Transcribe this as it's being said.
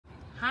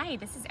Hi,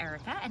 this is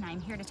Erica, and I'm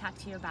here to talk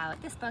to you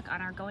about this book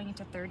on our going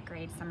into third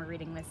grade summer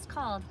reading list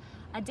called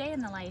A Day in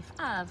the Life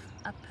of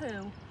A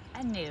Poo,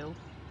 a Gnu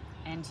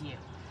and You.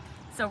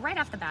 So right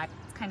off the bat,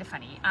 it's kind of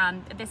funny.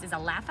 This is a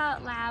laugh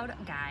out loud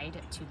guide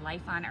to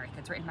life on Earth.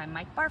 It's written by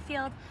Mike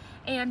Barfield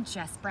and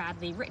Jess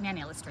Bradley, written and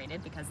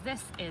illustrated, because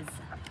this is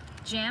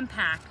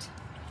jam-packed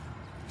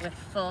with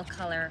full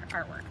color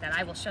artwork that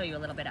I will show you a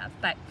little bit of.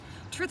 But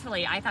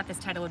truthfully, I thought this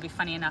title would be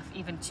funny enough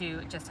even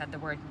to just have the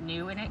word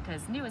new in it,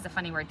 because new is a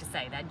funny word to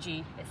say. That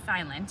G is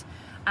silent.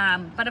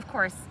 But of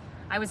course,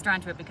 I was drawn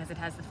to it because it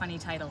has the funny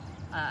title,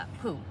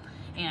 Poo.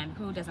 And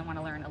who doesn't want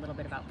to learn a little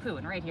bit about poo?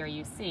 And right here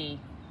you see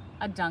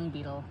a dung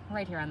beetle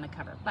right here on the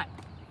cover. But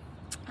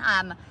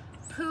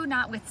poo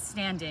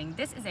notwithstanding,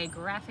 this is a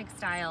graphic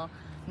style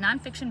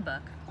nonfiction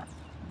book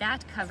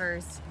that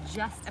covers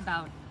just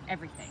about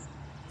everything.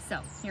 So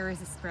here is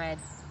a spread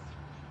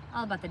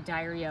all about the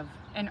diary of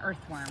an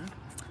earthworm,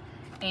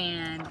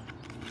 and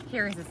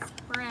here is a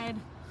spread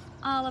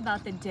all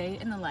about the day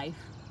in the life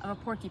of a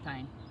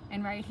porcupine,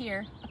 and right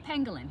here a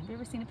pangolin. Have you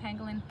ever seen a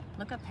pangolin?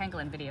 Look up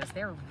pangolin videos.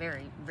 They're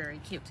very, very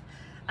cute.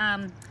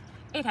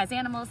 It has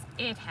animals,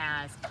 it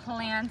has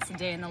plants, a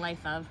day in the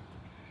life of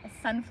a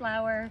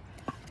sunflower.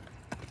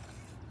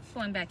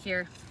 Going back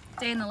here,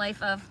 day in the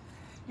life of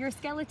your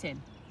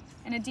skeleton,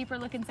 and a deeper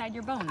look inside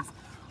your bones.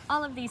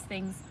 All of these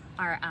things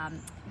are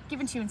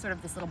given to you in sort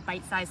of this little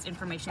bite-sized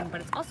information,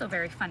 but it's also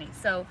very funny.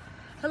 So,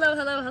 hello,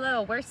 hello,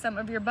 hello, where's some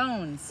of your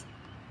bones?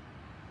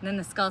 And then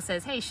the skull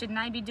says, hey, shouldn't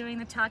I be doing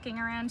the talking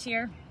around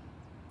here?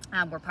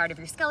 We're part of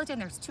your skeleton.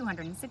 There's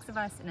 206 of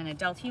us and an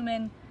adult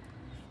human.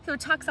 So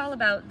it talks all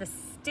about the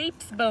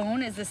stapes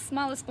bone is the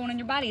smallest bone in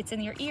your body. It's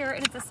in your ear,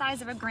 and it's the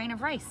size of a grain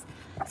of rice.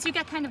 So you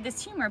get kind of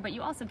this humor, but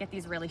you also get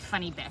these really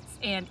funny bits.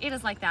 And it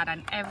is like that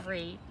on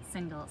every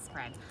single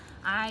spread.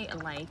 I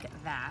like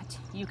that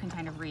you can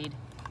kind of read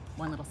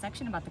one little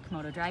section about the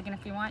Komodo dragon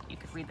if you want. You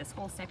could read this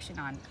whole section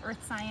on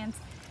earth science.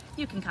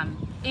 You can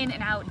come in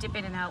and out, dip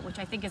in and out, which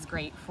I think is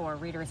great for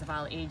readers of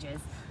all ages.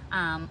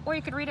 Or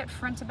you could read it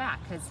front to back,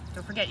 because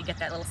don't forget you get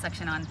that little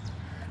section on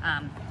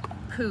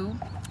poo,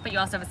 but you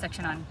also have a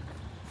section on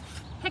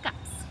hiccups.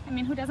 I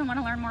mean, who doesn't want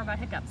to learn more about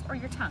hiccups or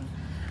your tongue?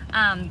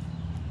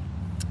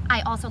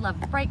 I also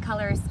love the bright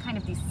colors, kind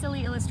of these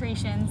silly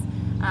illustrations.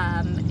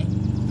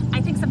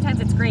 I think sometimes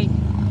it's great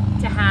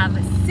to have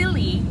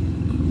silly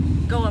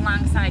go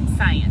alongside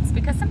science,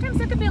 because sometimes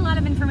there could be a lot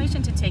of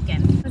information to take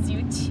in. Because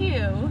you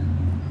too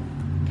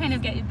kind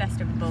of get the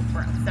best of both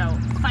worlds. So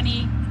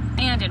funny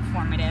and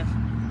informative.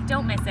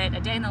 Don't miss it. A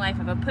Day in the Life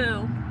of a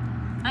Poo,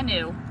 a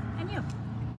Gnu and You.